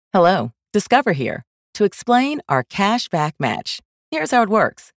Hello, Discover here to explain our cash back match. Here's how it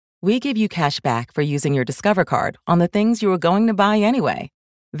works. We give you cash back for using your Discover card on the things you were going to buy anyway.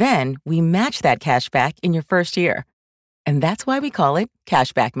 Then we match that cash back in your first year. And that's why we call it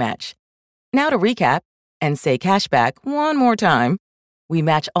Cashback Match. Now to recap and say cashback one more time. We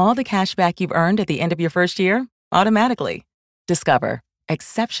match all the cash back you've earned at the end of your first year automatically. Discover.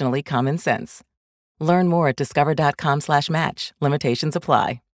 Exceptionally common sense. Learn more at discover.com/match. Limitations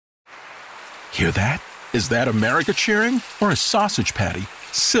apply. Hear that? Is that America cheering or a sausage patty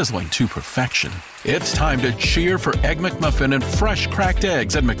sizzling to perfection? It's time to cheer for Egg McMuffin and fresh cracked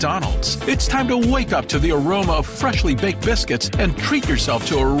eggs at McDonald's. It's time to wake up to the aroma of freshly baked biscuits and treat yourself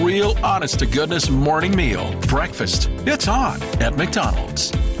to a real honest-to-goodness morning meal. Breakfast, it's on at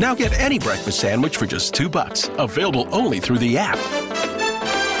McDonald's. Now get any breakfast sandwich for just $2. Available only through the app.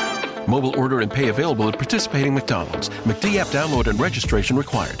 Mobile order and pay available at participating McDonald's. McD app download and registration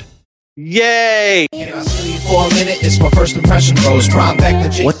required. Yay! For a minute, it's my first impression.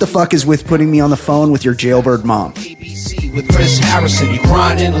 What the fuck is with putting me on the phone with your jailbird mom? ABC with Chris Harrison, you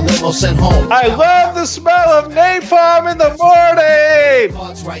crying in a limo sent home. I love the smell of napalm in the morning!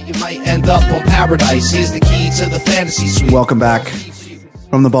 That's right, you might end up on paradise. Here's the key to the fantasy suite. Welcome back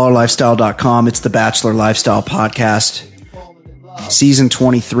from theballerlifestyle.com. It's the Bachelor Lifestyle Podcast. Season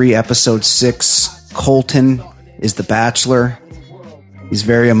 23, Episode 6. Colton is the Bachelor. He's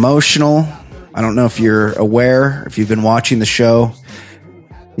very emotional. I don't know if you're aware, if you've been watching the show.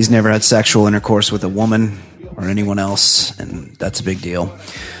 He's never had sexual intercourse with a woman or anyone else, and that's a big deal.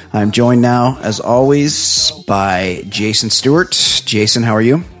 I'm joined now, as always, by Jason Stewart. Jason, how are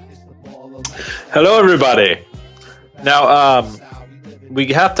you? Hello, everybody. Now, we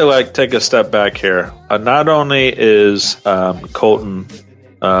have to take a step back here. Not only is Colton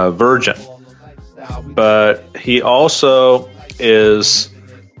virgin, but he also is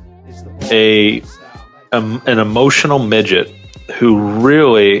an emotional midget who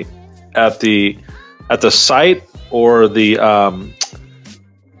really at the sight or the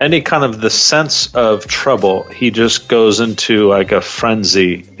any kind of the sense of trouble, he just goes into like a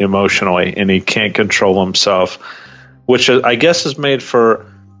frenzy emotionally, and he can't control himself, which I guess is made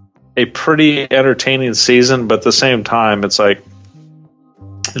for a pretty entertaining season. But at the same time, it's like,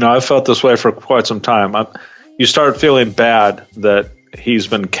 I've felt this way for quite some time. You start feeling bad that he's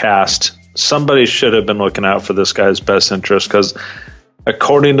been cast. Somebody should have been looking out for this guy's best interest, because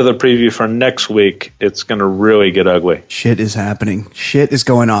according to the preview for next week, it's going to really get ugly. Shit is happening. Shit is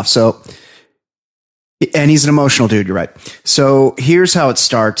going off. And he's an emotional dude. You're right. So here's how it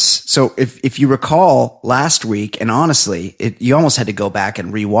starts. So if you recall last week, and honestly, you almost had to go back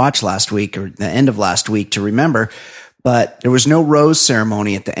and rewatch last week or the end of last week to remember, but there was no rose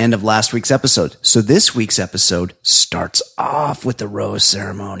ceremony at the end of last week's episode. So this week's episode starts off with the rose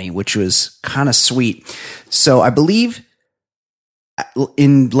ceremony, which was kind of sweet. So I believe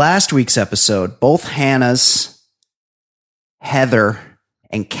in last week's episode, both Hannah's, Heather,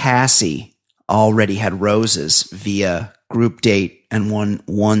 and Cassie already had roses via group date and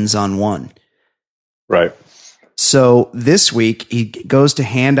ones-on-one. Right. So this week, he goes to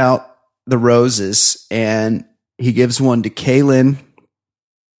hand out the roses, and he gives one to Kaylin,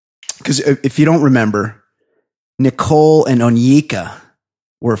 because if you don't remember, Nicole and Onyeka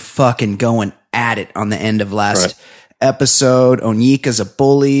were fucking going at it on the end of last episode. Onyeka's a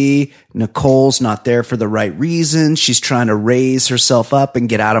bully. Nicole's not there for the right reasons. She's trying to raise herself up and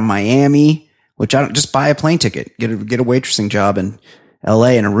get out of Miami, which I don't just buy a plane ticket, get a waitressing job in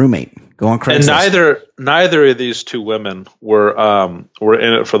LA and a roommate. Go on Craigslist. And neither of these two women were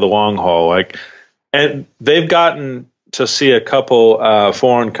in it for the long haul. And they've gotten to see a couple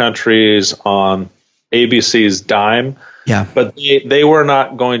foreign countries on ABC's dime. Yeah, but they were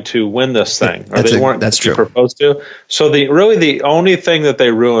not going to win this thing, or they weren't proposed to. So the only thing that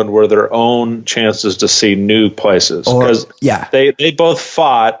they ruined were their own chances to see new places. Because they both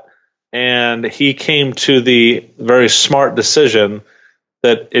fought, and he came to the very smart decision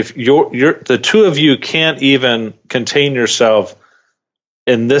that if the two of you can't even contain yourself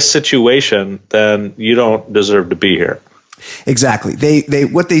in this situation, then you don't deserve to be here. Exactly.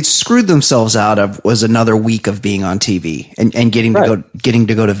 What they screwed themselves out of was another week of being on TV and getting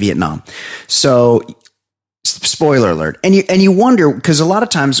to go to Vietnam. So spoiler alert. And you wonder, because a lot of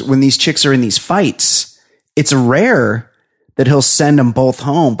times when these chicks are in these fights, it's rare that he'll send them both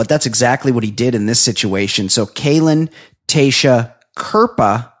home, but that's exactly what he did in this situation. So Kaylin, Tayshia,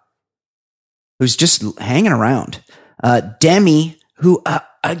 Kirpa, who's just hanging around, Demi, who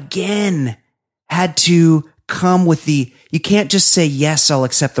again had to come with you can't just say, yes, I'll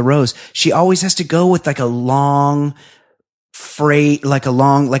accept the rose. She always has to go with like a long like a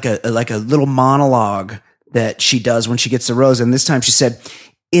long, like a little monologue that she does when she gets the rose. And this time she said,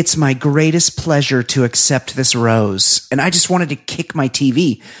 "It's my greatest pleasure to accept this rose." And I just wanted to kick my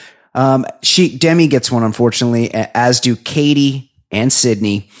TV. Demi gets one, unfortunately, as do Katie and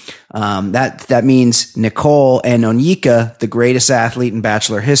Sydney. That means Nicole and Onyeka, the greatest athlete in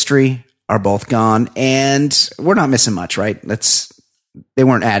Bachelor history, are both gone. And we're not missing much, right? They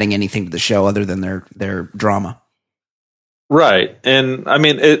weren't adding anything to the show other than their drama. Right. And I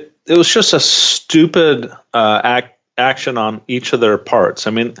mean, it was just a stupid action on each of their parts.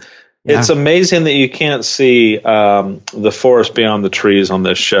 I mean, it's amazing that you can't see the forest beyond the trees on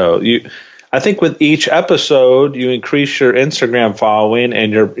this show. I think with each episode, you increase your Instagram following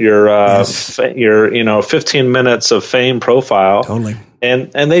and your 15 minutes of fame profile. Totally.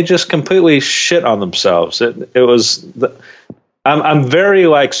 And they just completely shit on themselves. I'm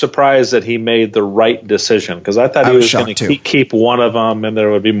very surprised that he made the right decision, because I thought he was going to keep one of them and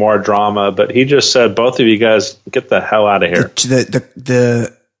there would be more drama. But he just said, "Both of you guys get the hell out of here."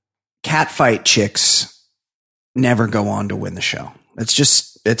 The catfight chicks never go on to win the show. It's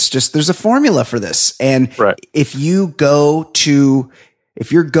just there's a formula for this. And if you're going to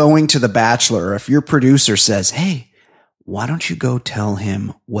The Bachelor, or if your producer says, "Hey, why don't you go tell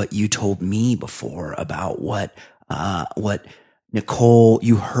him what you told me before about what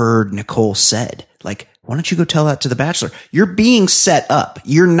you heard Nicole said. Like, why don't you go tell that to The Bachelor?" You're being set up.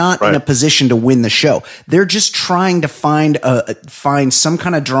 You're not in a position to win the show. They're just trying to find some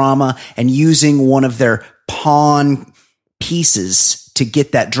kind of drama and using one of their pawn pieces to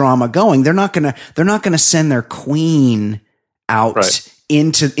get that drama going. They're not gonna send their queen out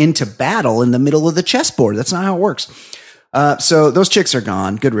into battle in the middle of the chessboard. That's not how it works. So those chicks are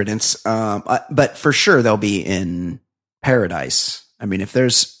gone. Good riddance. But for sure they'll be in Paradise. I mean, if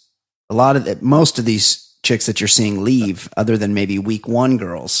there's most of these chicks that you're seeing leave, other than maybe week 1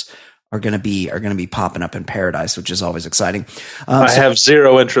 girls, are going to be popping up in Paradise, which is always exciting. I have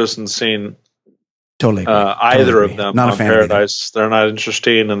zero interest in seeing either of them on Paradise. They're not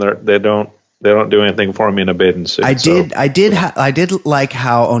interesting, and they don't do anything for me in a bathing suit. I did like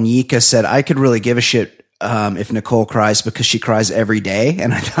how Onyeka said, "I could really give a shit if Nicole cries, because she cries every day."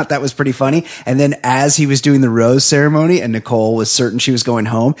 And I thought that was pretty funny. And then as he was doing the rose ceremony and Nicole was certain she was going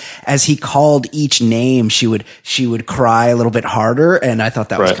home, as he called each name, she would cry a little bit harder. And I thought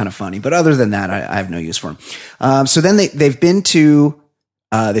that was kind of funny. But other than that, I have no use for him. So then they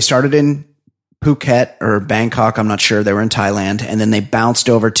started in Phuket or Bangkok. I'm not sure. They were in Thailand, and then they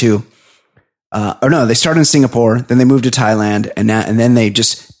bounced over to, they started in Singapore, then they moved to Thailand, and then they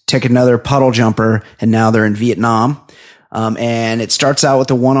just take another puddle jumper, and now they're in Vietnam. And it starts out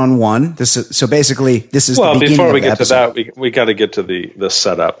with a one-on-one. This is the beginning before we of the get episode. to that, we got to get to the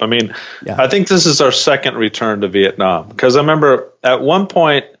setup. I mean, I think this is our second return to Vietnam, because I remember at one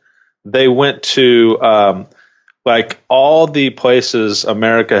point they went to all the places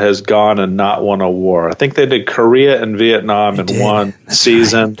America has gone and not won a war. I think they did Korea and Vietnam in one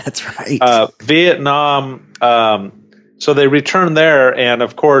season. That's right. Vietnam. So they return there, and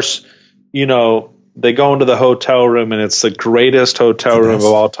of course, they go into the hotel room, and it's the greatest hotel room of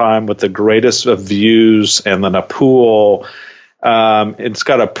all time with the greatest of views, and then a pool. It's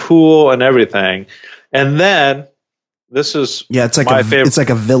got a pool and everything. And then this is it's like it's like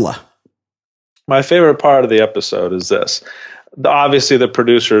a villa. My favorite part of the episode is this. Obviously, the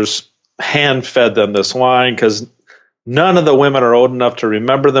producers hand-fed them this line, because none of the women are old enough to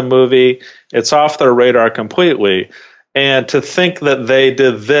remember the movie. It's off their radar completely. And to think that they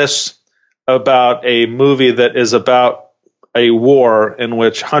did this about a movie that is about a war in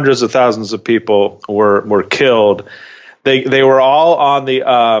which hundreds of thousands of people were killed. They were all on the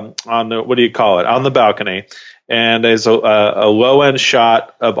what do you call it, on the balcony, and there's a low end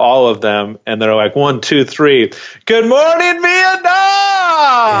shot of all of them, and they're like 1, 2, 3, "Good morning, Vietnam!"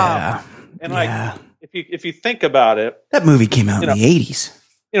 Yeah, and if you think about it, that movie came out in the 80s.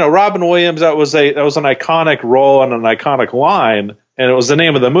 Robin Williams, that was an iconic role and an iconic line, and it was the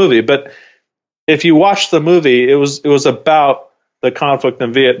name of the movie. But if you watch the movie, it was about the conflict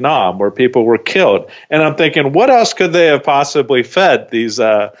in Vietnam where people were killed. And I'm thinking, what else could they have possibly fed these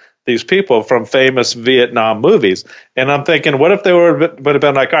people from famous Vietnam movies? And I'm thinking, what if they would have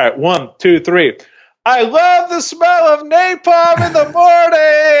been like, "All right, 1, 2, 3. I love the smell of napalm in the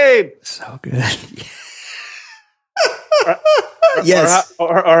morning." So good. Yes.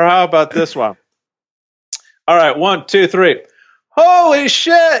 Or how about this one? All right, 1, 2, 3. Holy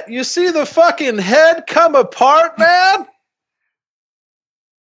shit! You see the fucking head come apart, man?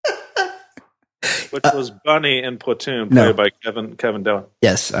 Which was Bunny in Platoon, played by Kevin Dillon.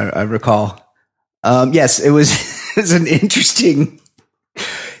 Yes, I recall. Yes, it was. was an interesting.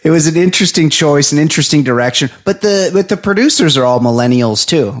 It was an interesting choice, an interesting direction. But the producers are all millennials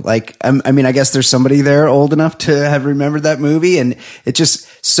too. Like, I mean, I guess there's somebody there old enough to have remembered that movie, and it's just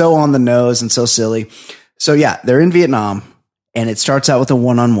so on the nose and so silly. So yeah, they're in Vietnam, and it starts out with a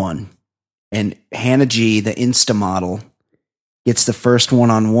one-on-one, and Hannah G, the Insta model, gets the first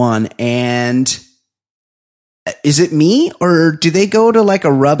one-on-one. And is it me, or do they go to like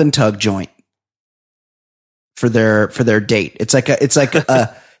a rub and tug joint for their date? It's like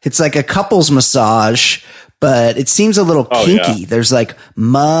a couples massage, but it seems a little kinky. Yeah. There's like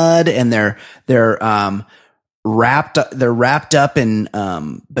mud, and they're wrapped up in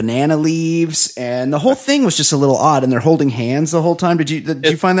banana leaves, and the whole thing was just a little odd. And they're holding hands the whole time. Did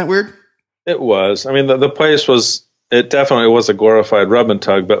you find that weird? It was. I mean, the place was. It definitely was a glorified rub and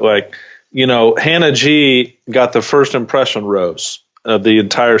tug, but like, you know, Hannah G got the first impression rose of the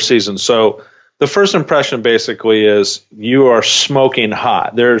entire season. So the first impression basically is you are smoking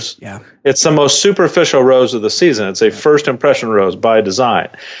hot. It's the most superficial rose of the season. It's a first impression rose by design.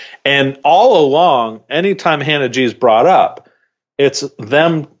 And all along, anytime Hannah G is brought up, it's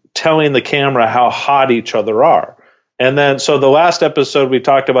them telling the camera how hot each other are. And then, so the last episode we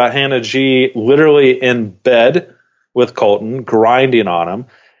talked about Hannah G literally in bed with Colton, grinding on him.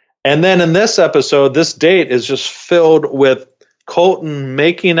 And then in this episode, this date is just filled with Colton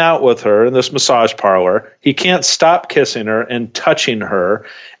making out with her in this massage parlor. He can't stop kissing her and touching her.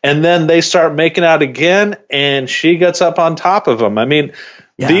 And then they start making out again, and she gets up on top of him. I mean,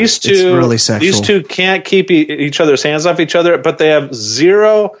 these two can't keep each other's hands off each other, but they have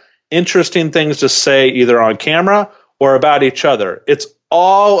zero interesting things to say either on camera or about each other. It's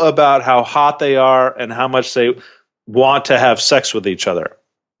all about how hot they are and how much they want to have sex with each other.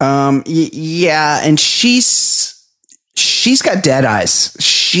 Yeah, and she's got dead eyes.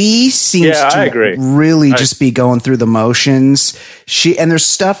 She seems to really just be going through the motions. And there's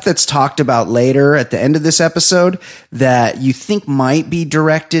stuff that's talked about later at the end of this episode that you think might be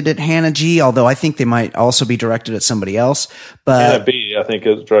directed at Hannah G, although I think they might also be directed at somebody else. But Hannah B, I think,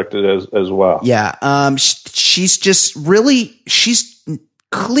 is directed as well. Yeah, she's just really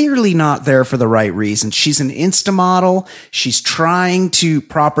clearly not there for the right reason. She's an Insta model. She's trying to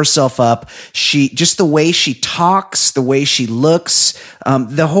prop herself up. Just the way she talks, the way she looks,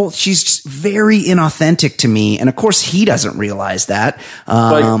 she's very inauthentic to me. And of course he doesn't realize that.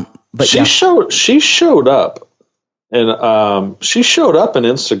 But she showed up and, she showed up in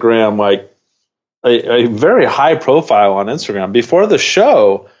Instagram, like a very high profile on Instagram before the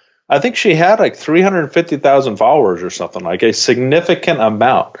show. I think she had like 350,000 followers or something, like a significant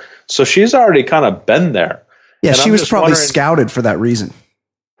amount. So she's already kind of been there. Yeah, she was probably scouted for that reason.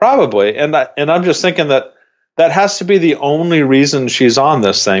 Probably. And I'm just thinking that has to be the only reason she's on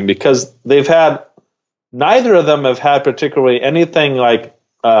this thing, because neither of them have had particularly anything like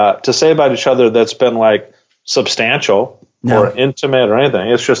to say about each other that's been like substantial or intimate or anything.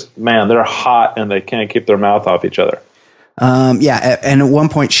 It's just, man, they're hot and they can't keep their mouth off each other. Yeah, and at one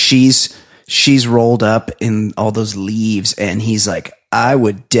point she's rolled up in all those leaves, and he's like, "I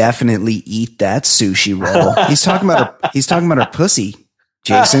would definitely eat that sushi roll." He's talking about her pussy,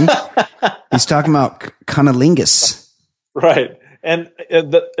 Jason. He's talking about cunnilingus. Right, and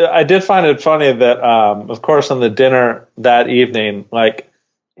I did find it funny that, of course, on the dinner that evening, like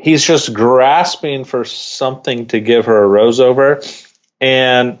he's just grasping for something to give her a rose over,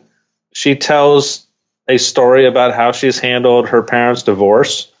 and she tells a story about how she's handled her parents'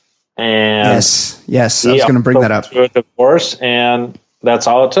 divorce. And yes, I was going to bring that up. To a divorce, and that's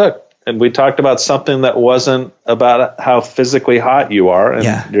all it took. And we talked about something that wasn't about how physically hot you are, and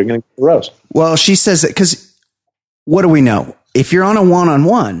you're going to get a rose. Well, she says that because what do we know? If you're on a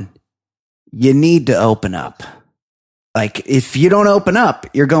one-on-one, you need to open up. Like, if you don't open up,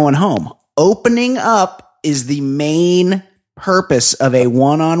 you're going home. Opening up is the main purpose of a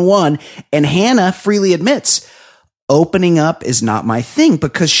one-on-one, and Hannah freely admits opening up is not my thing,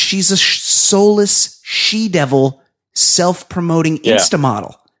 because she's a soulless she-devil self-promoting Insta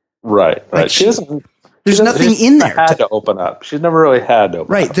model. Right. Like there's nothing in there to open up. She's never really had to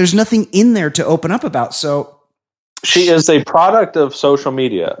open up. There's nothing in there to open up about. So she is a product of social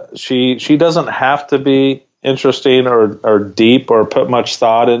media. She doesn't have to be interesting or deep or put much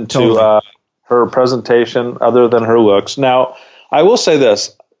thought into her presentation other than her looks. Now, I will say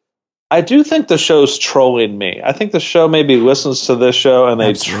this. I do think the show's trolling me. I think the show maybe listens to this show and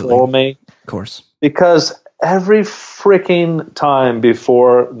they troll me. Of course. Because every freaking time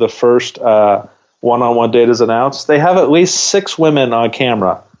before the first one-on-one date is announced, they have at least 6 women on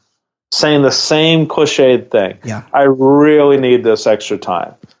camera saying the same cliched thing. Yeah. I really need this extra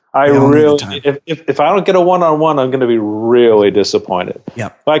time. I really, if I don't get a one-on-one, I'm going to be really disappointed.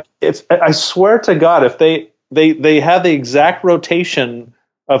 Yep. Like I swear to God, if they have the exact rotation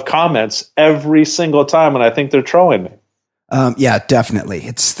of comments every single time, and I think they're trolling me. Yeah, definitely.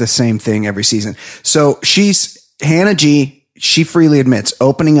 It's the same thing every season. So Hannah G, she freely admits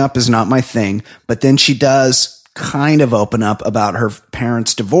opening up is not my thing, but then she does kind of open up about her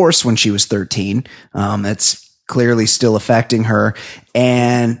parents' divorce when she was 13. That's clearly still affecting her,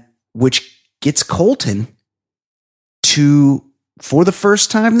 and which gets Colton to, for the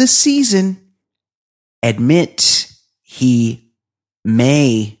first time this season, admit he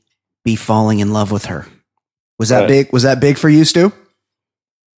may be falling in love with her. Was that big? Was that big for you, Stu?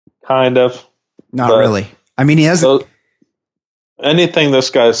 Kind of. Not really. I mean, he has anything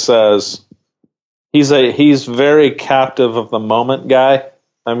this guy says. He's very captive of the moment guy.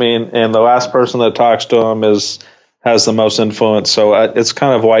 I mean, and the last person that talks to him has the most influence. So it's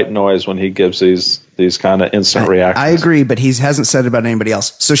kind of white noise when he gives these kind of instant reactions. I agree, but he hasn't said it about anybody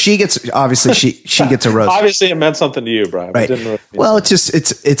else. So she gets, obviously she gets a roast. Obviously it meant something to you, Brian. Right. Well,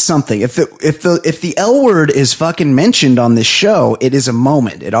 it's something. If the L word is fucking mentioned on this show, it is a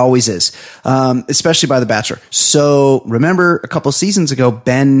moment. It always is. Especially by The Bachelor. So remember a couple seasons ago,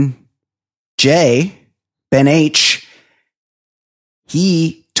 Ben H,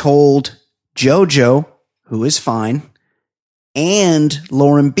 he told JoJo, who is fine, and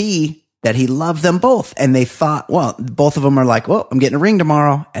Lauren B, that he loved them both. And they thought, well, both of them are like, well, I'm getting a ring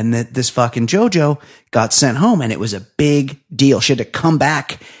tomorrow. And this fucking JoJo got sent home, and it was a big deal. She had to come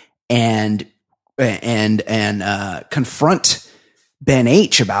back and confront Ben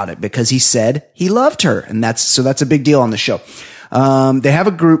H about it because he said he loved her. And that's a big deal on the show. They have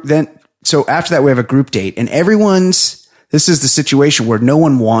a group then. So after that, we have a group date, and this is the situation where no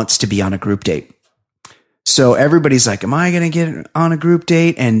one wants to be on a group date. So everybody's like, am I going to get on a group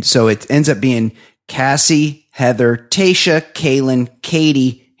date? And so it ends up being Cassie, Heather, Tasha, Kaylin,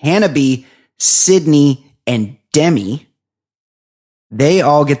 Katie, Hannah B, Sydney, and Demi. They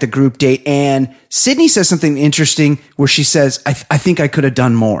all get the group date. And Sydney says something interesting where she says, I think I could have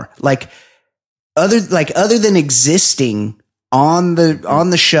done more. Other than existing on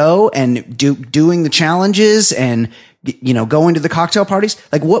the show and doing the challenges and, going to the cocktail parties,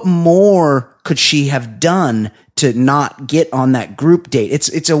 what more could she have done to not get on that group date?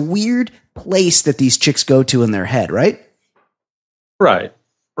 It's a weird place that these chicks go to in their head, right? Right.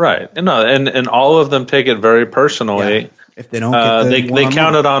 And all of them take it very personally. Yeah. If they don't get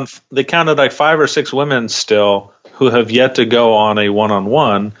they counted like 5 or 6 women still who have yet to go on a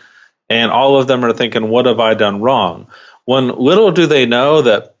one-on-one, and all of them are thinking, what have I done wrong? When little do they know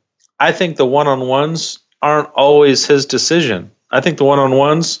that I think the one-on-ones aren't always his decision. I think the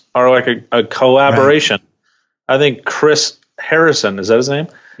one-on-ones are like a collaboration. Right. I think Chris Harrison, is that his name?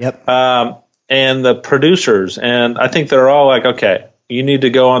 Yep. And the producers, and I think they're all like, okay, you need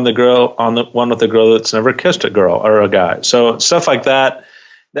to go on the one with the girl that's never kissed a girl or a guy. So stuff like that,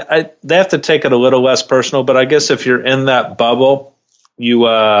 they have to take it a little less personal. But I guess if you're in that bubble, you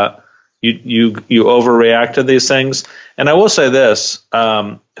overreact to these things. And I will say this: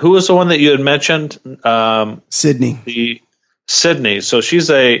 who was the one that you had mentioned? Sydney. Sydney. So she's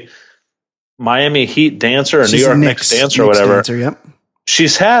a Miami Heat dancer, or New York Knicks dancer, or whatever. Dancer, yep.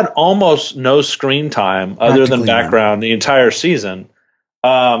 She's had almost no screen time other than background the entire season.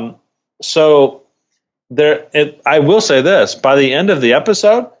 So I will say this: by the end of the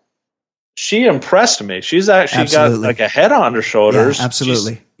episode, she impressed me. She's actually got like a head on her shoulders. Yeah,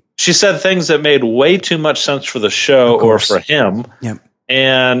 absolutely. She said things that made way too much sense for the show or for him. Yep.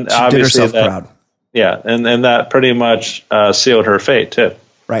 And she obviously did herself proud. Yeah. And that pretty much sealed her fate too.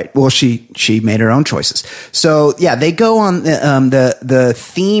 Right. Well, she made her own choices. So yeah, they go on the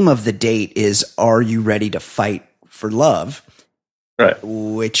theme of the date is, are you ready to fight for love? Right.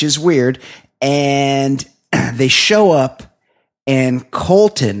 Which is weird. And they show up, and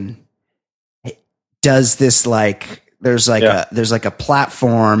Colton does this there's a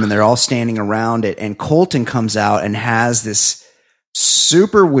platform, and they're all standing around it, and Colton comes out and has this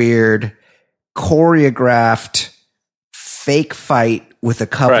super weird choreographed fake fight with a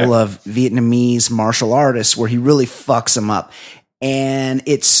couple of Vietnamese martial artists where he really fucks them up. And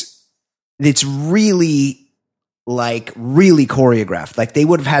it's really really choreographed. Like they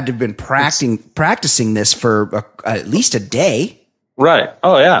would have had to have been practicing this for at least a day. Right.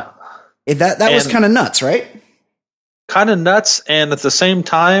 Oh yeah. That was kind of nuts, right? Kind of nuts, and at the same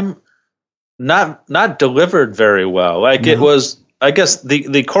time, not delivered very well. It was, I guess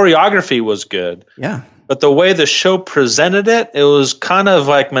the choreography was good. Yeah. But the way the show presented it was kind of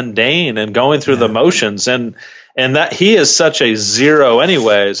like mundane and going through the motions. And And that he is such a zero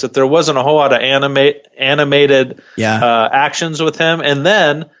anyways, that there wasn't a whole lot of animated actions with him. And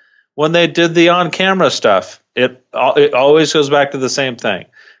then when they did the on-camera stuff, it always goes back to the same thing.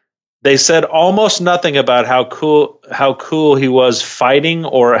 They said almost nothing about how cool he was fighting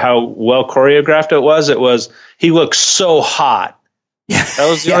or how well choreographed it was. It was, he looked so hot. Yeah. That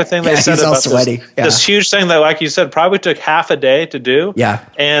was the only thing they said about this huge thing that, like you said, probably took half a day to do. Yeah.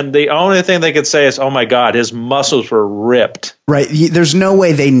 And the only thing they could say is, oh my God, his muscles were ripped. Right. There's no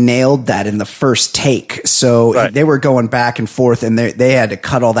way they nailed that in the first take. So they were going back and forth, and they had to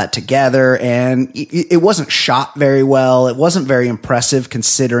cut all that together, and it wasn't shot very well. It wasn't very impressive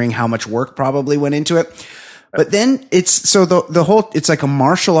considering how much work probably went into it. But then it's like a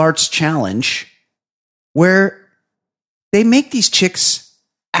martial arts challenge where they make these chicks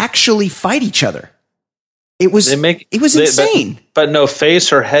actually fight each other. It was insane. But no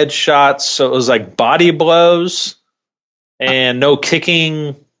face or head shots. So it was like body blows and no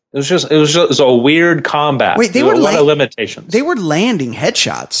kicking. It was a weird combat. Wait, there were a lot of limitations. They were landing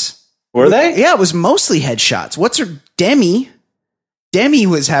headshots. Were they? Yeah, it was mostly headshots. What's her Demi? Demi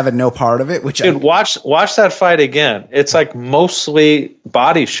was having no part of it. Watch that fight again. It's like mostly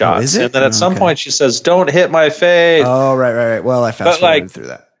body shots. Oh, is it? And then at some point she says, "Don't hit my face." Oh, right. Well, I fast forwarded through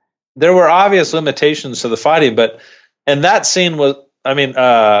that. There were obvious limitations to the fighting, and that scene was,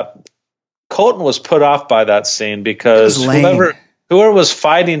 Colton was put off by that scene because whoever was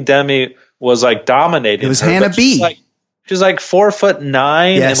fighting Demi was like dominating. It was her, Hannah B. She's like 4'9"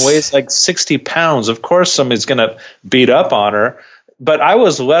 and weighs like 60 pounds. Of course, somebody's going to beat up on her. But I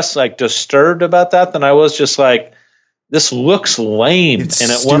was less like disturbed about that than I was just like, this looks lame. It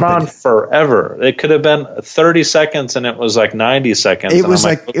went on forever. It could have been 30 seconds and it was like 90 seconds. It was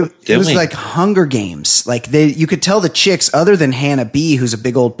it was like Hunger Games. Like you could tell the chicks, other than Hannah B, who's a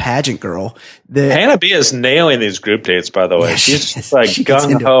big old pageant girl. Hannah B is nailing these group dates, by the way. Yeah, she's like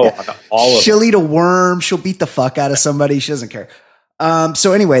gung ho on all of them. She'll eat a worm. She'll beat the fuck out of somebody. She doesn't care.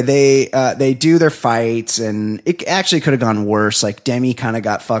 So anyway, they do their fights, and it actually could have gone worse. Like Demi kind of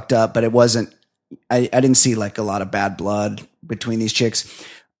got fucked up, but it wasn't, I didn't see like a lot of bad blood between these chicks.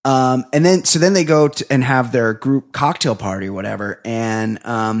 And then they go and have their group cocktail party or whatever. And,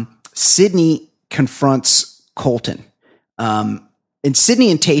 Sydney confronts Colton. And Sydney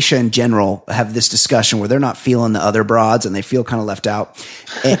and Tasha in general have this discussion where they're not feeling the other broads and they feel kind of left out,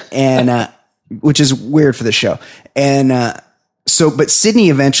 and which is weird for the show. But Sydney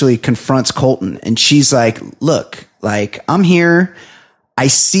eventually confronts Colton, and she's like, look, like, I'm here. I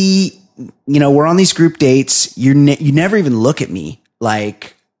see, we're on these group dates. You never even look at me.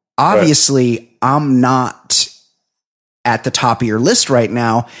 Like, obviously I'm not at the top of your list right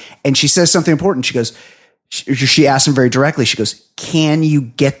now. And she says something important. She goes, she asks him very directly. She goes, can you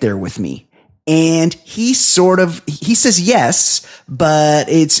get there with me? And he says yes, but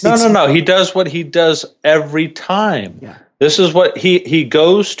no. He does what he does every time. Yeah. This is what he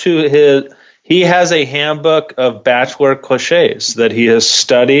goes to he has a handbook of Bachelor cliches that he has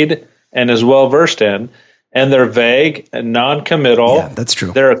studied and is well versed in, and they're vague and non-committal. Yeah, that's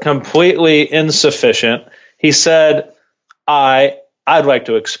true. They're completely insufficient. He said, I'd like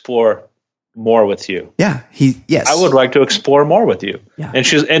to explore more with you. Yeah. I would like to explore more with you. Yeah.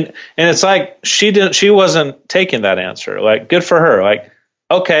 And and it's like she wasn't taking that answer. Like, good for her. Like,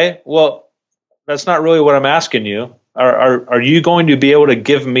 okay, well, that's not really what I'm asking you. Are you going to be able to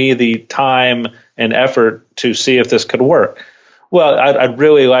give me the time and effort to see if this could work? Well, I'd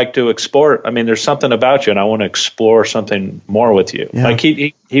really like to explore. I mean, there's something about you, and I want to explore something more with you. Yeah. Like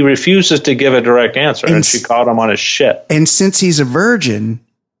he refuses to give a direct answer, and she caught him on his shit. And since he's a virgin,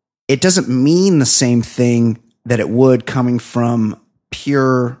 it doesn't mean the same thing that it would coming from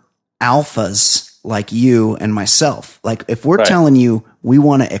pure alphas like you and myself. Like, if we're telling you we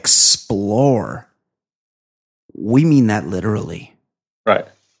want to explore, we mean that literally. Right.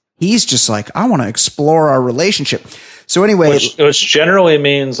 He's just like, I want to explore our relationship. So anyway, which generally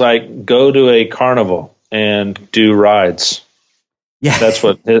means like go to a carnival and do rides. Yeah. That's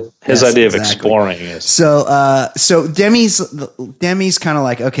what his idea of exploring is. So Demi's kind of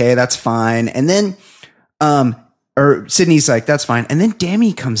like, okay, that's fine. And then, or Sydney's like, that's fine. And then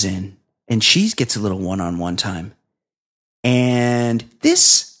Demi comes in and she gets a little one-on-one time. And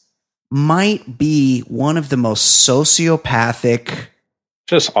this might be one of the most sociopathic,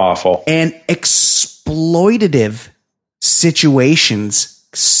 just awful, and exploitative situations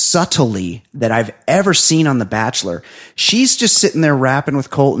subtly that I've ever seen on The Bachelor. She's just sitting there rapping with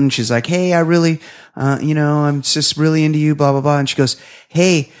Colton. She's like, hey, I really, I'm just really into you, blah, blah, blah. And she goes,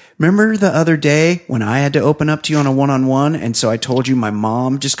 hey, remember the other day when I had to open up to you on a one-on-one? And so I told you my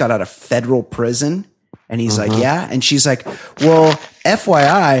mom just got out of federal prison. And he's like, yeah. And she's like, well,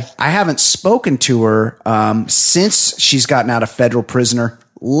 FYI, I haven't spoken to her since she's gotten out of federal prisoner.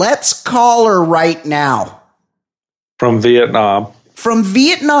 Let's call her right now. From Vietnam.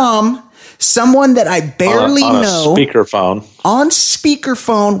 Someone that I barely know. On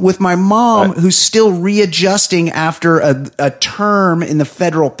speakerphone with my mom, who's still readjusting after a term in the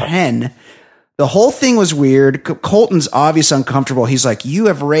federal pen. The whole thing was weird. Colton's obviously uncomfortable. He's like, you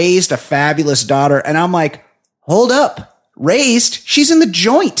have raised a fabulous daughter. And I'm like, hold up. Raised? She's in the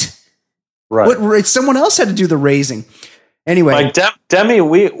joint. Right. Someone else had to do the raising. Anyway. Like Demi,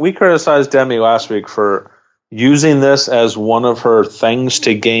 we criticized Demi last week for using this as one of her things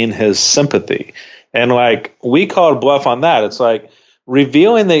to gain his sympathy. And like, we called bluff on that. It's like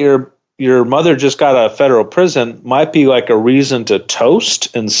revealing that your mother just got out of federal prison might be like a reason to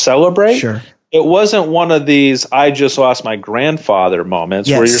toast and celebrate. Sure. It wasn't one of these I just lost my grandfather moments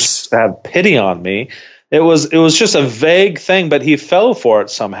where you're supposed to have pity on me. It was just a vague thing, but he fell for it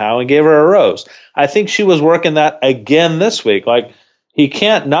somehow and gave her a rose. I think she was working that again this week. Like, he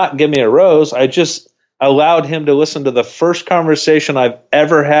can't not give me a rose. I just allowed him to listen to the first conversation I've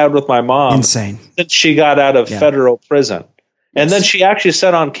ever had with my mom. Insane. Since she got out of federal prison. And then she actually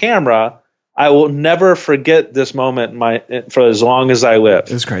said on camera, I will never forget this moment for as long as I live.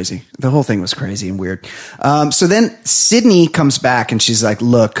 It was crazy. The whole thing was crazy and weird. So then Sydney comes back and she's like,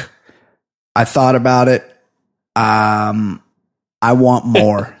 look, I thought about it. I want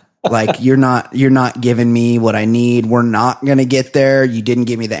more. Like, you're not giving me what I need. We're not going to get there. You didn't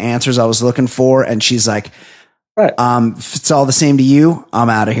give me the answers I was looking for. And she's like, if it's all the same to you, I'm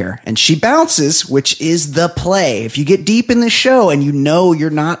out of here. And she bounces, which is the play. If you get deep in the show and you know you're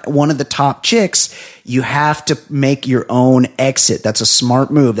not one of the top chicks, you have to make your own exit. That's a smart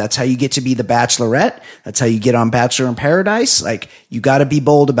move. That's how you get to be the Bachelorette. That's how you get on Bachelor in Paradise. Like, you got to be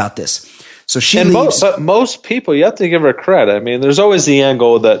bold about this. So she leaves. But most people, you have to give her credit. I mean, there's always the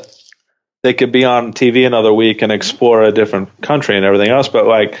angle that they could be on TV another week and explore a different country and everything else. But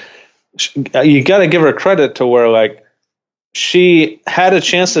like, you got to give her credit to where like she had a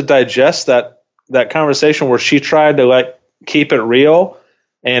chance to digest that conversation where she tried to like keep it real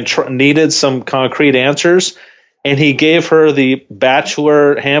and needed some concrete answers. And he gave her the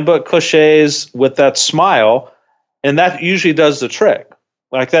Bachelor handbook cliches with that smile. And that usually does the trick.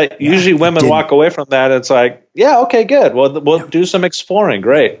 Like that, usually women walk away from that. It's like, yeah, okay, good. We'll do some exploring.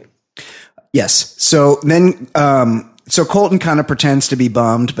 Great. Yes. So then, so Colton kind of pretends to be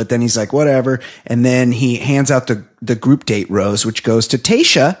bummed, but then he's like, whatever. And then he hands out the group date rose, which goes to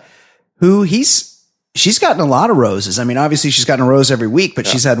Tayshia, who she's gotten a lot of roses. I mean, obviously she's gotten a rose every week, but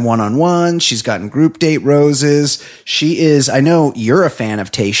she's had one-on-one. She's gotten group date roses. I know you're a fan of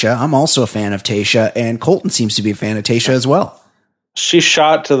Tayshia. I'm also a fan of Tayshia, and Colton seems to be a fan of Tayshia as well. She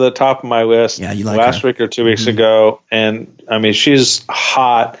shot to the top of my list last week or 2 weeks ago. And I mean, she's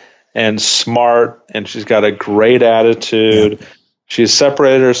hot and smart, and she's got a great attitude. Yeah. She's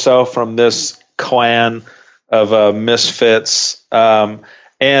separated herself from this clan of misfits.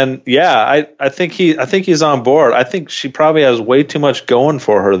 And yeah, I think he's on board. I think she probably has way too much going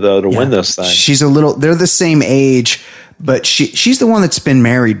for her though to win this thing. They're the same age, but she's the one that's been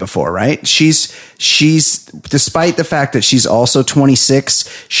married before, right? She's despite the fact that she's also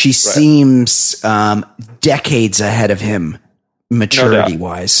 26, she seems decades ahead of him maturity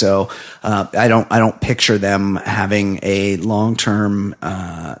wise. So I don't picture them having a long-term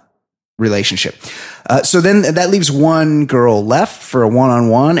relationship. So then that leaves one girl left for a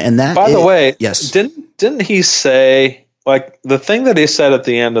one-on-one, and that by the way, yes. Didn't he say, like, the thing that he said at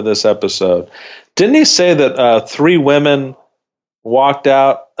the end of this episode, didn't he say that 3 women walked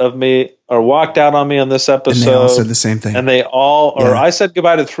out on me on this episode? And they all said the same thing. And they all, or I said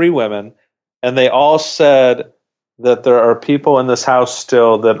goodbye to 3 women, and they all said that there are people in this house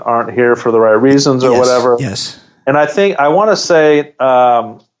still that aren't here for the right reasons or whatever. Yes. And I want to say,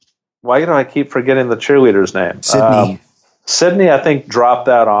 why do I keep forgetting the cheerleader's name? Sydney, I think, dropped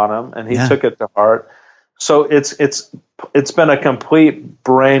that on him, and he took it to heart. So it's been a complete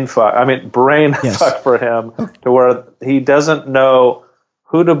brain fuck. I mean, fuck for him to where he doesn't know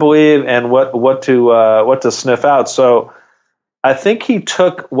who to believe and what to sniff out. So I think he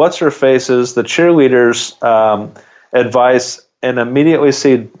took what's-her-face's, the cheerleader's advice, and immediately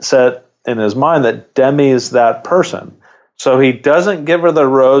said in his mind that Demi is that person. So he doesn't give her the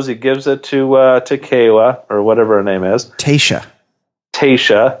rose. He gives it to Kayla, or whatever her name is. Tayshia.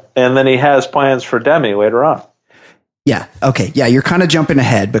 And then he has plans for Demi later on. Yeah. Okay. Yeah. You're kind of jumping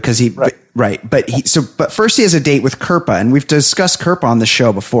ahead because right. But first he has a date with Kirpa, and we've discussed Kirpa on the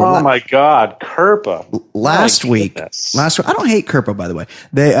show before. Oh my God. Kirpa. Last week, I don't hate Kirpa, by the way.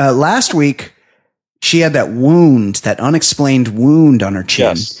 Last week she had that wound, that unexplained wound on her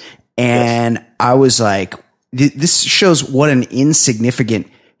chin. Yes. And I was like, this shows what an insignificant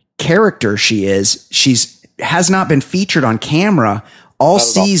character she is. Has not been featured on camera all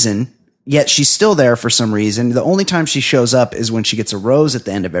season, yet she's still there for some reason. The only time she shows up is when she gets a rose at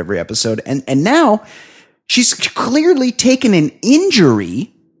the end of every episode. And now she's clearly taken an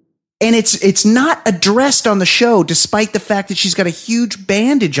injury, and it's not addressed on the show, despite the fact that she's got a huge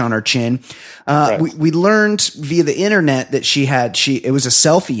bandage on her chin. We learned via the internet that it was a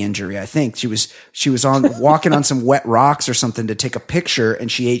selfie injury. I think she was walking on some wet rocks or something to take a picture,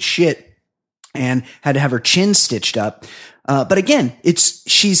 and she ate shit and had to have her chin stitched up. But again,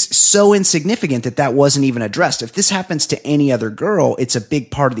 she's so insignificant that wasn't even addressed. If this happens to any other girl, it's a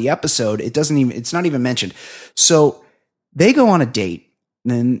big part of the episode. It's not even mentioned. So they go on a date.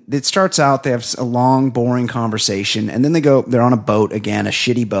 Then it starts out, they have a long, boring conversation, and then they're on a boat again, a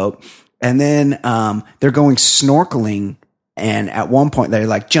shitty boat. And then, they're going snorkeling. And at one point they're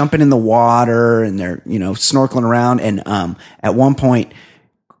like jumping in the water and they're, snorkeling around. And, at one point,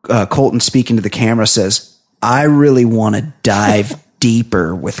 Colton, speaking to the camera, says, "I really want to dive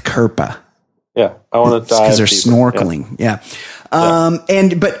deeper with Kirpa." Yeah. I want to dive because they're deeper. snorkeling. Yeah.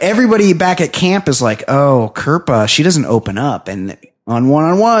 But everybody back at camp is like, "Oh, Kirpa, she doesn't open up." And on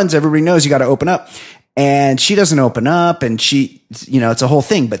one-on-ones, everybody knows you got to open up. And she doesn't open up, and she, it's a whole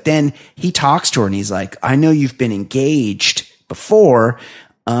thing. But then he talks to her and he's like, "I know you've been engaged before."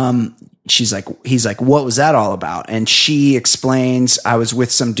 He's like, "What was that all about?" And she explains, "I was with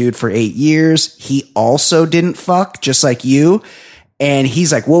some dude for 8 years. He also didn't fuck, just like you." And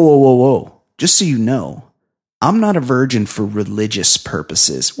he's like, whoa. Just so you know, I'm not a virgin for religious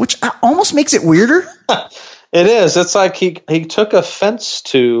purposes, which almost makes it weirder. It is. It's like he took offense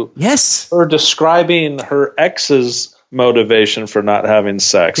to her describing her ex's motivation for not having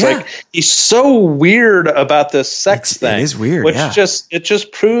sex. Yeah. Like, he's so weird about this sex thing. It is weird, which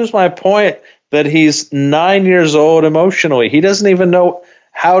just proves my point that he's 9 years old emotionally. He doesn't even know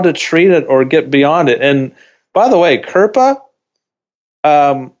how to treat it or get beyond it. And by the way, Kirpa,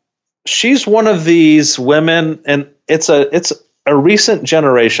 she's one of these women, and it's a recent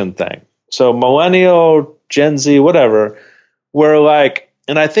generation thing. So millennial, Gen Z, whatever, where like,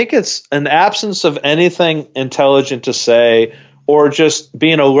 and I think it's an absence of anything intelligent to say, or just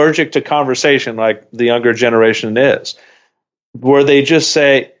being allergic to conversation like the younger generation is, where they just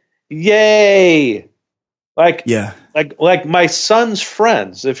say, "Yay." Like my son's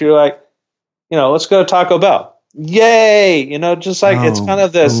friends. If you're like, let's go to Taco Bell. Yay. Just like, it's kind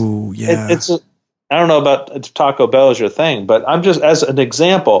of this, I don't know about Taco Bell is your thing, but I'm just, as an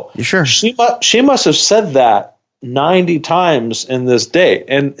example, sure. She must have said that 90 times in this date.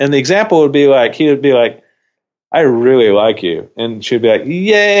 And the example would be like, he would be like, "I really like you." And she'd be like,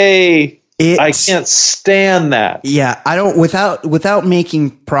 "Yay." I can't stand that. Yeah. I don't, without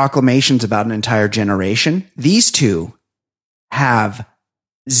making proclamations about an entire generation, these two have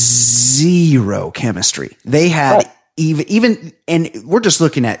zero chemistry. They had even, and we're just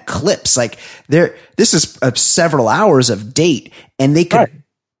looking at clips. Like this is several hours of date, and they could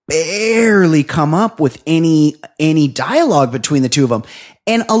barely come up with any dialogue between the two of them.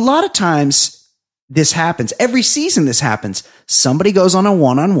 And a lot of times this happens. Every season this happens. Somebody goes on a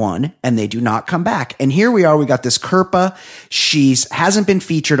one-on-one and they do not come back. And here we are. We got this Kirpa. Hasn't been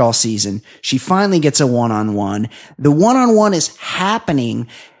featured all season. She finally gets a one-on-one. The one-on-one is happening.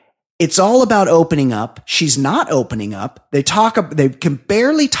 It's all about opening up. She's not opening up. They can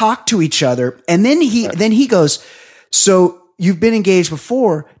barely talk to each other. And then he goes, "So you've been engaged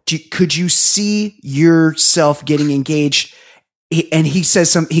before. Could you see yourself getting engaged?" And he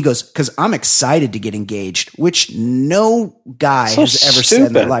says he goes, "'Cause I'm excited to get engaged," which no guy has ever said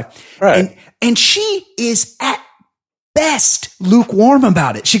in their life. Right. And she is at best lukewarm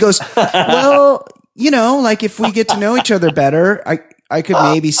about it. She goes, "Well, like if we get to know each other better, I could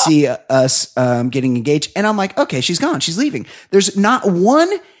maybe see us getting engaged." And I'm like, okay, she's gone. She's leaving. There's not one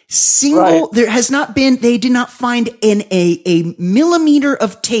single, there has not been, they did not find a millimeter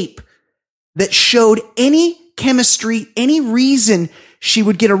of tape that showed any chemistry, any reason she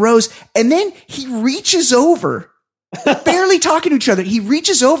would get a rose. And then he reaches over, barely talking to each other. He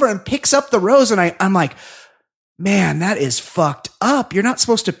reaches over and picks up the rose. And I'm like, man, that is fucked up. You're not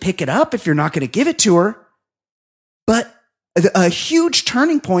supposed to pick it up if you're not going to give it to her. But a huge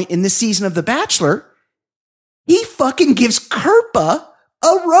turning point in this season of The Bachelor, he fucking gives Kirpa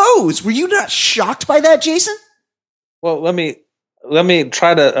a rose. Were you not shocked by that, Jason? Well, let me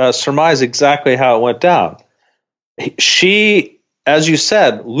try to surmise exactly how it went down. She as you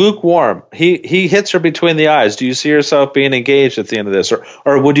said, lukewarm. He hits her between the eyes. Do you see yourself being engaged at the end of this,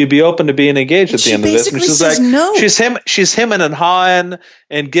 or would you be open to being engaged at the end of this? And she's says like, no. She's him and hawing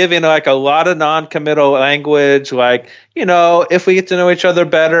and giving like a lot of non-committal language, like, if we get to know each other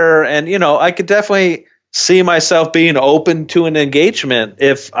better, and I could definitely see myself being open to an engagement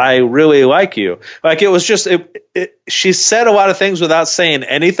if I really like you. Like, it was just she said a lot of things without saying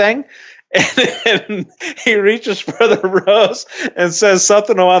anything. And he reaches for the rose and says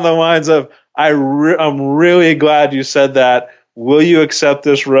something along the lines of, I'm really glad you said that. Will you accept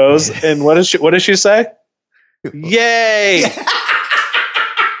this rose? And what does she say? Yay!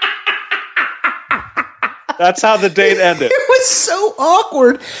 That's how the date ended. It was so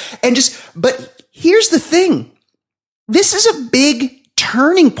awkward. But here's the thing. This is a big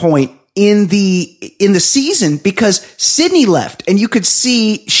turning point in the season, because Sydney left and you could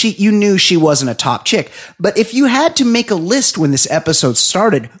see you knew she wasn't a top chick. But if you had to make a list when this episode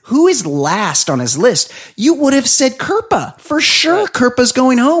started, who is last on his list? You would have said Kirpa for sure. Right. Kirpa's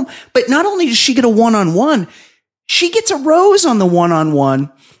going home. But not only does she get a one-on-one, she gets a rose on the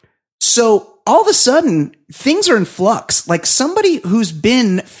one-on-one. So all of a sudden things are in flux. Like, somebody who's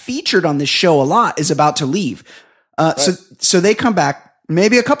been featured on this show a lot is about to leave. Right. So they come back.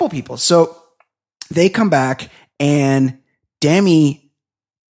 Maybe a couple people. So they come back and Demi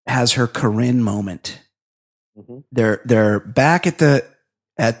has her Corinne moment. Mm-hmm. They're back at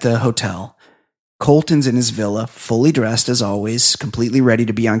the hotel. Colton's in his villa, fully dressed as always, completely ready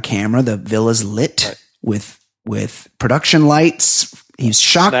to be on camera. The villa's lit with production lights. He's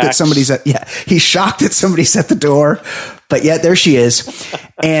shocked that somebody's he's shocked that somebody's at the door, but yet there she is.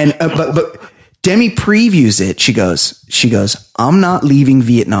 And but Demi previews it. She goes, I'm not leaving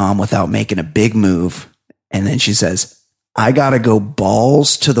Vietnam without making a big move. And then she says, I got to go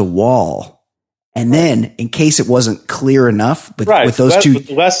balls to the wall. And then, in case it wasn't clear enough, with those two,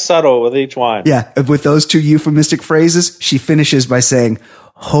 less subtle with each line. Yeah. With those two euphemistic phrases, she finishes by saying,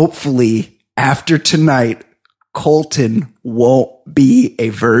 hopefully after tonight, Colton won't be a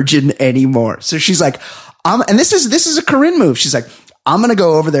virgin anymore. So she's like, and this is a Corinne move. She's like, I'm going to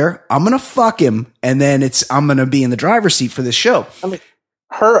go over there. I'm going to fuck him. And then I'm going to be in the driver's seat for this show. I mean,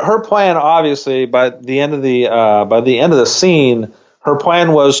 her plan, obviously, by the end of the scene, her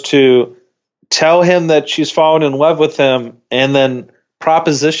plan was to tell him that she's fallen in love with him and then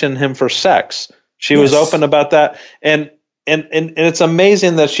proposition him for sex. She was open about that. And it's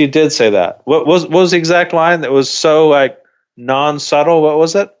amazing that she did say that. What was the exact line that was so like non-subtle? What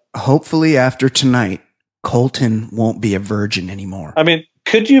was it? Hopefully after tonight, Colton won't be a virgin anymore. I mean,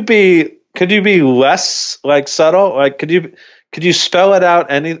 could you be less like subtle? Like, could you spell it out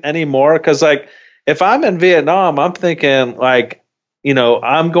any more? Because like, if I'm in Vietnam, I'm thinking like,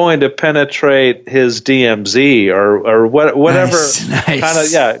 I'm going to penetrate his DMZ or whatever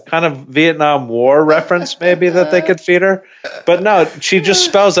kind of Vietnam War reference maybe that they could feed her. But no, she just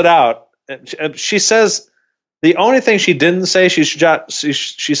spells it out. She says the only thing she didn't say, she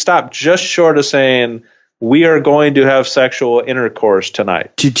stopped just short of saying, we are going to have sexual intercourse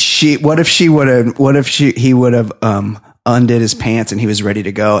tonight. Did she? What if he would have undid his pants and he was ready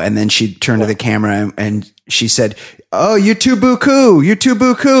to go, and then she turned to the camera and she said, "Oh, you too buku, you too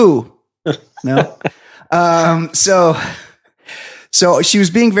buku." No. So she was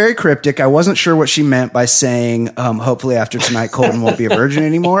being very cryptic. I wasn't sure what she meant by saying, hopefully after tonight, Colton won't be a virgin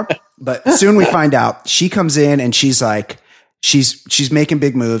anymore. But soon we find out. She comes in and she's like, she's making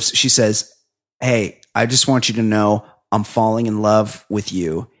big moves. She says, "Hey, I just want you to know I'm falling in love with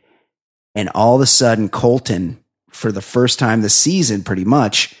you." And all of a sudden, Colton, for the first time this season, pretty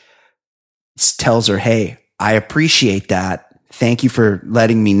much tells her, "Hey, I appreciate that. Thank you for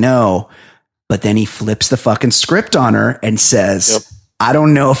letting me know." But then he flips the fucking script on her and says, I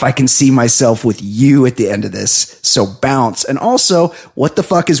don't know if I can see myself with you at the end of this. So bounce. And also, what the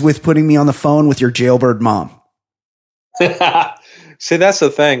fuck is with putting me on the phone with your jailbird mom? See, that's the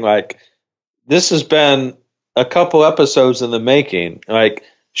thing. Like, this has been a couple episodes in the making. Like,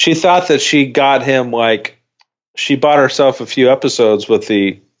 she thought that she got him, like, she bought herself a few episodes with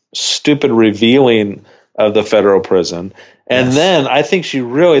the stupid revealing of the federal prison. And then I think she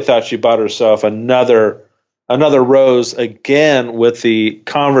really thought she bought herself another rose again with the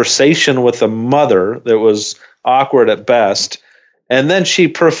conversation with the mother that was awkward at best. And then she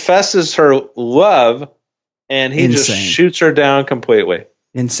professes her love and he just shoots her down completely.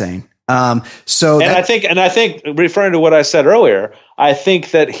 Insane. I think referring to what I said earlier, I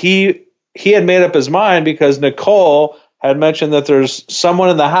think that he had made up his mind because Nicole had mentioned that there's someone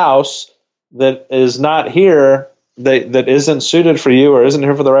in the house that is not here that isn't suited for you or isn't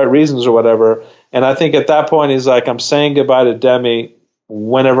here for the right reasons or whatever. And I think at that point, he's like, I'm saying goodbye to Demi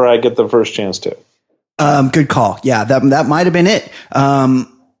whenever I get the first chance to. Good call. Yeah, that might have been it.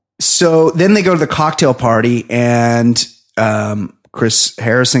 So then they go to the cocktail party, and Chris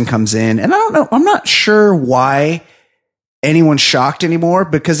Harrison comes in, and I don't know. I'm not sure why anyone's shocked anymore,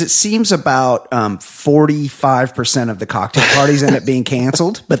 because it seems about 45% of the cocktail parties end up being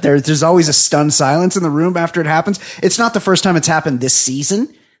canceled, but there's always a stunned silence in the room after it happens. It's not the first time it's happened this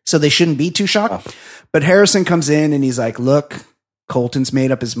season, so they shouldn't be too shocked. But Harrison comes in and he's like, look, Colton's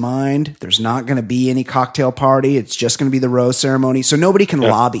made up his mind. There's not going to be any cocktail party. It's just going to be the rose ceremony. So nobody can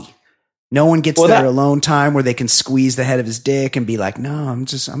lobby. No one gets their alone time where they can squeeze the head of his dick and be like, no,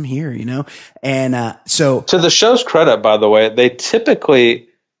 I'm here, you know? And so to the show's credit, by the way, they typically,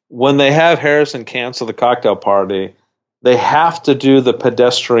 when they have Harrison cancel the cocktail party, they have to do the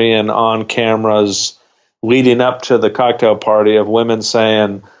pedestrian on cameras leading up to the cocktail party of women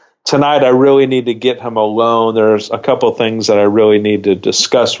saying, tonight I really need to get him alone. There's a couple things that I really need to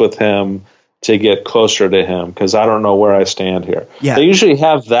discuss with him to get closer to him, because I don't know where I stand here. Yeah. They usually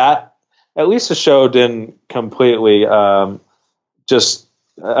have that. At least the show didn't completely the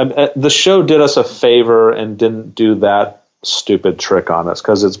show did us a favor and didn't do that stupid trick on us,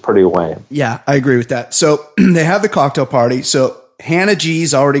 because it's pretty lame. Yeah, I agree with that. So they have the cocktail party. So Hannah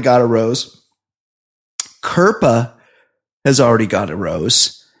G's already got a rose. Kirpa has already got a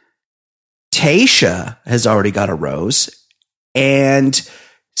rose. Tasha has already got a rose. And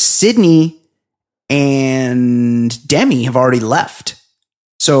Sydney and Demi have already left.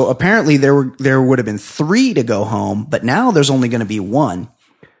 So apparently there would have been 3 to go home, but now there's only going to be 1.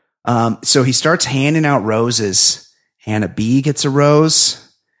 So he starts handing out roses. Hannah B gets a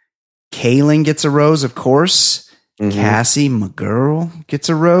rose. Kaylin gets a rose, of course. Mm-hmm. Cassie, my girl, gets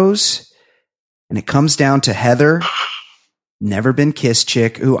a rose. And it comes down to Heather, never been kissed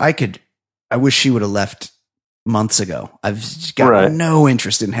chick, who I wish she would have left months ago. I've got no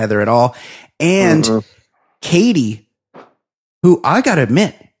interest in Heather at all. And Katie, who I got to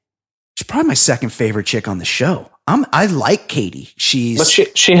admit, she's probably my second favorite chick on the show. I like Katie. But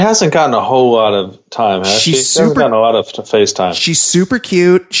she hasn't gotten a whole lot of time, has she? She hasn't gotten a lot of face time. She's super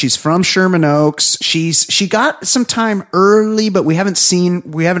cute. She's from Sherman Oaks. She got some time early, but we haven't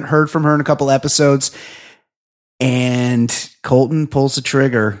heard from her in a couple episodes. And Colton pulls the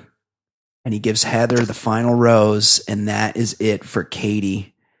trigger and he gives Heather the final rose, and that is it for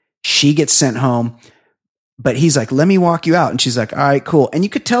Katie. She gets sent home. But he's like, let me walk you out. And she's like, all right, cool. And you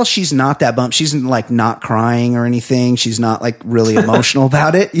could tell she's not that bummed. She's like not crying or anything. She's not like really emotional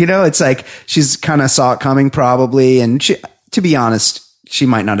about it. You know, it's like she's kind of saw it coming probably. And she, to be honest, she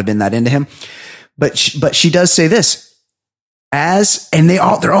might not have been that into him. But she does say this and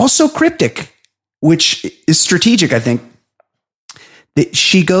they're all so cryptic, which is strategic, I think. That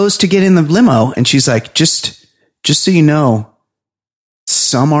she goes to get in the limo and she's like, just so you know,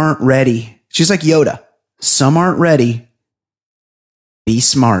 some aren't ready. She's like Yoda. Some aren't ready. Be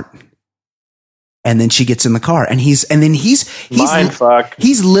smart. And then she gets in the car and he's mind fuck.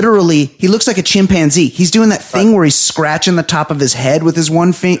 He looks like a chimpanzee. He's doing that thing where he's scratching the top of his head with his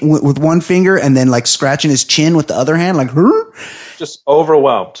one finger and then like scratching his chin with the other hand, like, just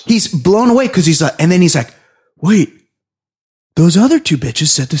overwhelmed. He's blown away because he's like, and then he's like, wait, those other 2 bitches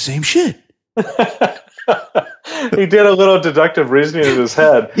said the same shit. He did a little deductive reasoning in his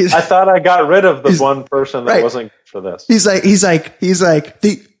head. I thought I got rid of the one person that wasn't for this. He's like,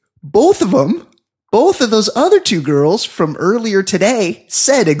 both of those other 2 girls from earlier today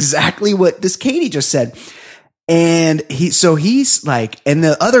said exactly what this Katie just said. And he's like, and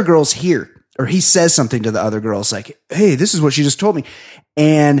the other girls hear, or he says something to the other girls like, hey, this is what she just told me.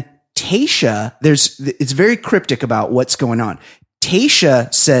 And Tasha, it's very cryptic about what's going on.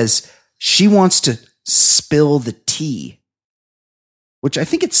 Tasha says she wants to spill the tea, which I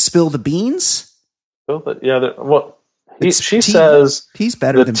think it's spill the beans. She says tea's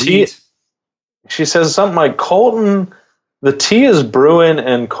better than beans. She says something like Colton, the tea is brewing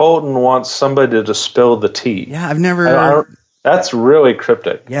and Colton wants somebody to spill the tea. Yeah, I've never. That's really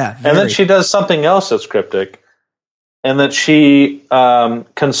cryptic. Yeah. And then she does something else that's cryptic, and that she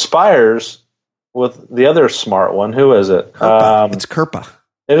conspires with the other smart one. Who is it? It's Kirpa.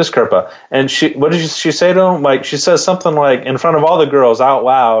 It is Kirpa. And what did she say to him? Like, she says something like, in front of all the girls out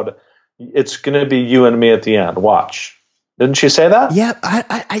loud, it's going to be you and me at the end. Watch. Didn't she say that? Yeah.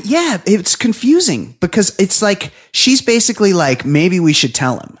 Yeah. It's confusing because it's like, she's basically like, maybe we should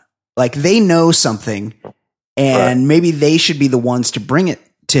tell him. Like, they know something and maybe they should be the ones to bring it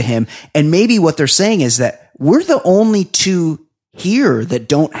to him. And maybe what they're saying is that we're the only 2 here that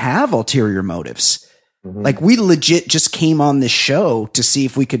don't have ulterior motives. Like, we legit just came on this show to see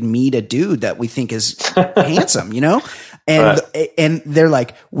if we could meet a dude that we think is handsome, you know? And, and they're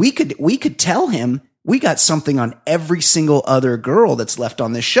like, we could tell him we got something on every single other girl that's left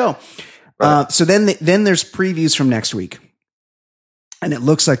on this show. Right. So then there's previews from next week, and it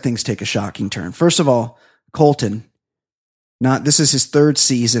looks like things take a shocking turn. First of all, Colton, this is his third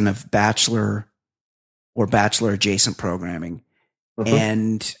season of Bachelor or Bachelor adjacent programming.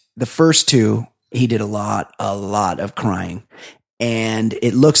 And the first two, he did a lot of crying, and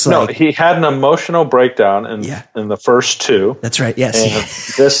it looks like he had an emotional breakdown in the first two. That's right. Yes. And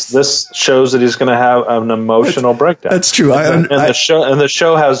this shows that he's going to have an emotional breakdown. That's true. The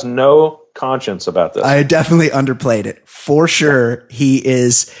show has no conscience about this. I definitely underplayed it for sure.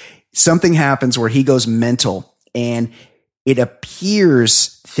 Something happens where he goes mental, and it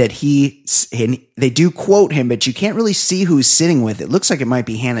appears that they do quote him, but you can't really see who he's sitting with. It looks like it might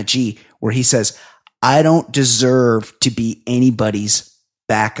be Hannah G, where he says, "I don't deserve to be anybody's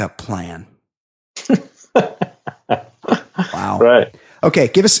backup plan." Wow. Right. Okay.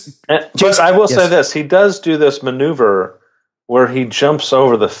 Give us. But I will say this: he does do this maneuver where he jumps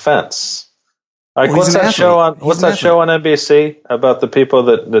over the fence. Like, what's that show on NBC about the people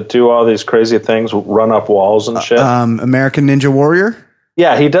that do all these crazy things, run up walls and shit? American Ninja Warrior.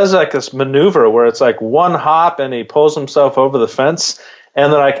 Yeah, he does like this maneuver where it's like one hop and he pulls himself over the fence.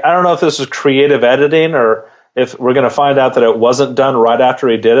 And then, like, I don't know if this is creative editing or if we're going to find out that it wasn't done right after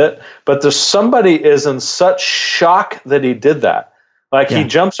he did it. But somebody is in such shock that he did that. Like, he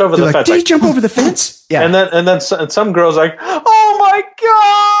jumps over the fence. Did he jump over the fence? Yeah. And some girl's like, "Oh my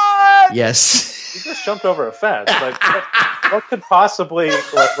God!" Yes. He just jumped over a fence. Like, what could possibly?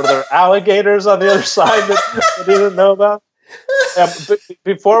 Like, were there alligators on the other side that he didn't know about?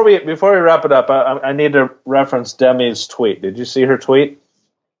 Before we wrap it up, I need to reference Demi's tweet. Did you see her tweet?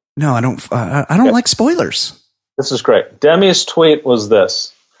 No, I don't. I don't like spoilers. This is great. Demi's tweet was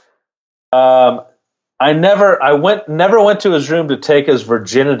this: I never went to his room to take his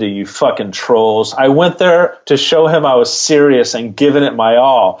virginity, you fucking trolls. I went there to show him I was serious and giving it my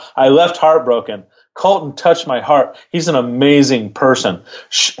all. I left heartbroken. Colton touched my heart. He's an amazing person.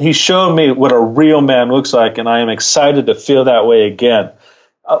 He showed me what a real man looks like, and I am excited to feel that way again.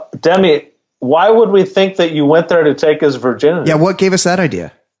 Demi, why would we think that you went there to take his virginity? Yeah, what gave us that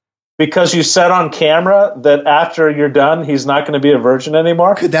idea? Because you said on camera that after you're done, he's not going to be a virgin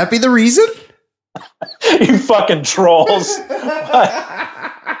anymore? Could that be the reason? You fucking trolls.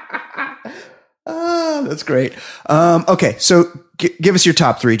 That's great. Okay, so give us your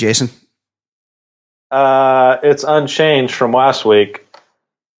top three, Jason. It's unchanged from last week.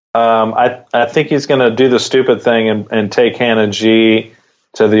 I think he's going to do the stupid thing and take Hannah G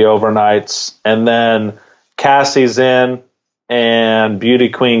to the overnights, and then Cassie's in, and Beauty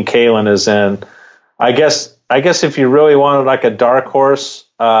Queen Kaylin is in. I guess if you really wanted like a dark horse,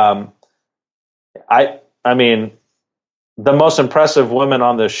 I mean, the most impressive woman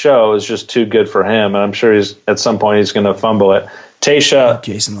on this show is just too good for him, and I'm sure at some point he's going to fumble it. Tasha,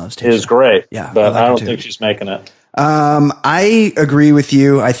 Jason loves Tasha. Is great, yeah, but I don't think she's making it. I agree with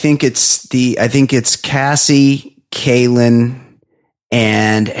you. I think it's Cassie, Kaylin,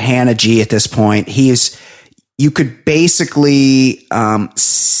 and Hannah G at this point. You could basically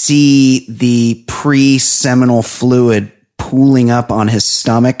see the pre-seminal fluid pooling up on his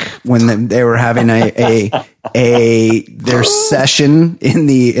stomach when they were having their session in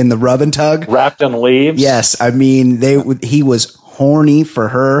the rub and tug, wrapped in leaves. Yes, I mean he was horny for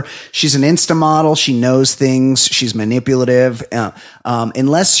her. She's an Insta model. She knows things. She's manipulative.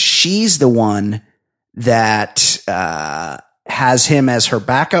 Unless she's the one that has him as her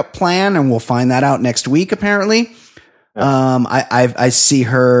backup plan, and we'll find that out next week. Apparently, I see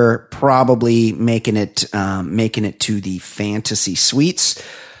her probably making it to the fantasy suites.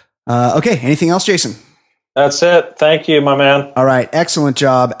 Okay, anything else, Jason? That's it. Thank you, my man. All right, excellent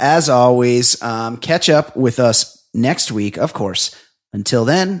job as always. Catch up with us next week, of course. Until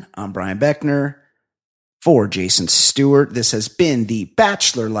then, I'm Brian Beckner for Jason Stewart. This has been the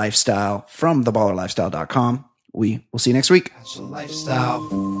Bachelor Lifestyle from theballerlifestyle.com. We will see you next week. Bachelor Lifestyle.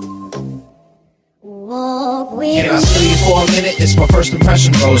 Can I steal you for a minute? It's my first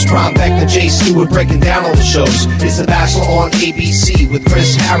impression, bros. Brian Beckner, Jay Stewart breaking down all the shows. It's The Bachelor on ABC with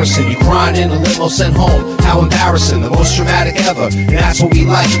Chris Harrison. You crying in a limo sent home. How embarrassing, the most dramatic ever. And that's what we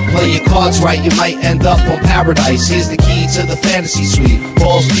like. Play your cards right, you might end up on Paradise. Here's the key key to the fantasy suite.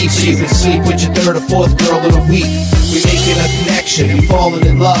 Balls deep so you can sleep with your third or fourth girl of the week. We making a connection, we falling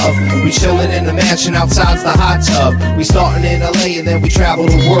in love. We chilling in the mansion outside's the hot tub. We starting in LA and then we travel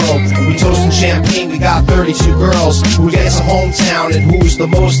the world. We toasting champagne, we got 32 girls. Who gets a hometown and who's the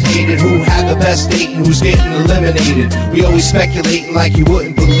most hated? Who had the best date and who's getting eliminated? We always speculating like you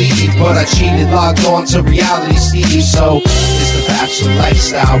wouldn't believe, but I cheated, logged on to reality, Steve. So it's the Bachelor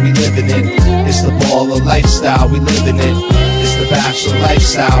lifestyle we living in. It's the baller lifestyle we living in. It's the Bachelor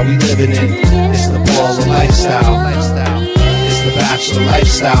lifestyle we living in. It's the baller lifestyle. It's the Bachelor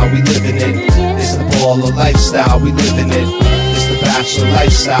lifestyle we living in. It's the baller lifestyle we living in. It's the Bachelor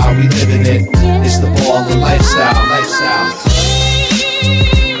lifestyle we living in. It's the baller lifestyle.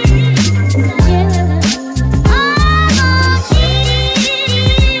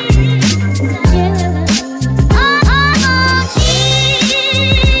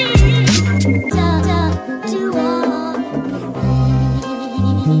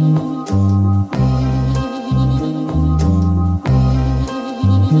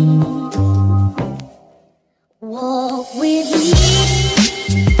 Walk with me.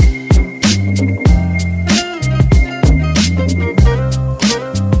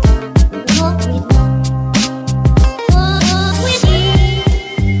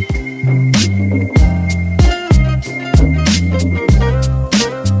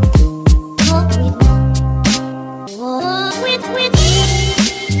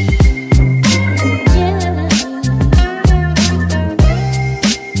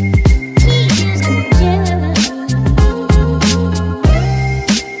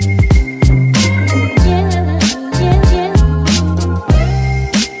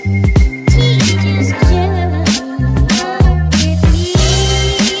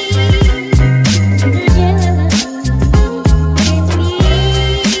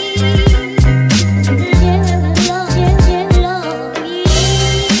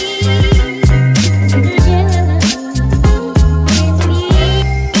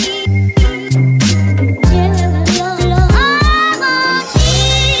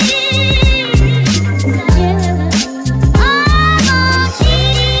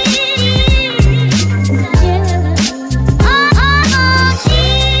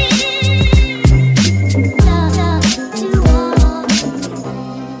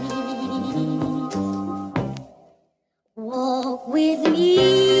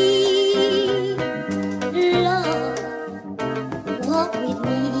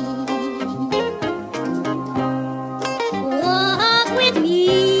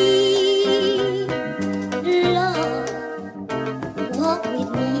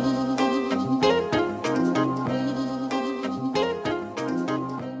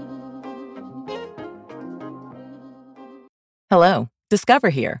 Hello,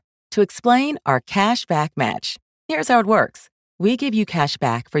 Discover here to explain our cash back match. Here's how it works. We give you cash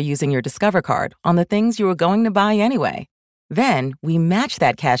back for using your Discover card on the things you were going to buy anyway. Then we match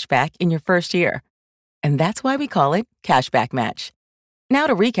that cash back in your first year. And that's why we call it Cashback Match. Now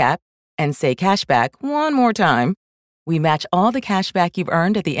to recap and say cashback one more time. We match all the cash back you've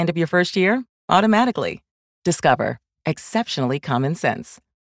earned at the end of your first year automatically. Discover. Exceptionally common sense.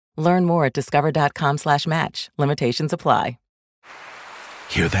 Learn more at discover.com/match. Limitations apply.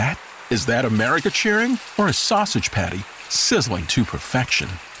 Hear that? Is that America cheering or a sausage patty sizzling to perfection?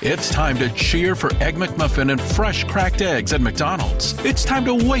 It's time to cheer for Egg McMuffin and fresh cracked eggs at McDonald's. It's time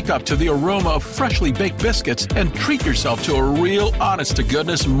to wake up to the aroma of freshly baked biscuits and treat yourself to a real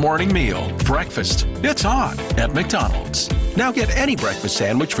honest-to-goodness morning meal. Breakfast. It's on at McDonald's. Now get any breakfast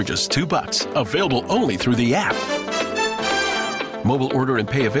sandwich for just $2. Available only through the app. Mobile order and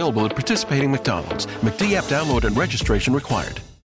pay available at participating McDonald's. McD app download and registration required.